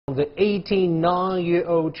The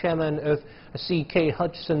 89-year-old chairman of CK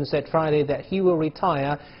Hutchison said Friday that he will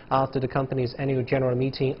retire after the company's annual general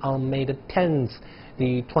meeting on May the 10th.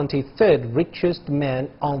 The 23rd richest man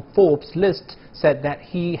on Forbes' list said that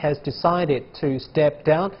he has decided to step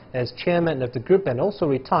down as chairman of the group and also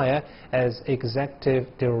retire as executive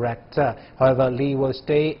director. However, Li will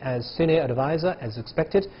stay as senior advisor as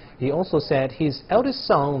expected. He also said his eldest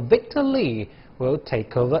son, Victor Li, will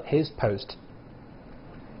take over his post.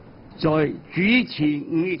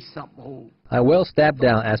 I will step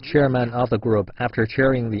down as chairman of the group after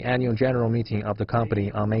chairing the annual general meeting of the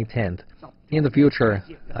company on May 10th. In the future,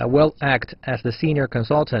 I will act as the senior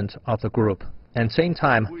consultant of the group, and same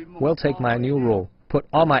time will take my new role, put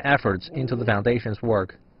all my efforts into the foundation's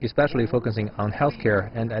work, especially focusing on healthcare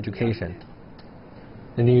and education.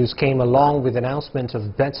 The news came along with the announcement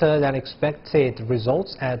of better-than-expected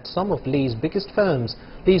results at some of Li's biggest firms.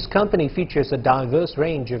 Li's company features a diverse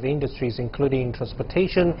range of industries including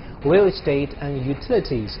transportation, real estate and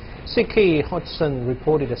utilities. CK Hutchison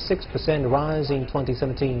reported a 6% rise in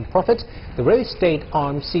 2017 profit. The real estate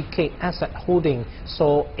arm CK Asset Holding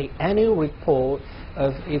saw an annual report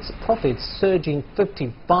of its profits surging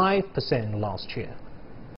 55% last year.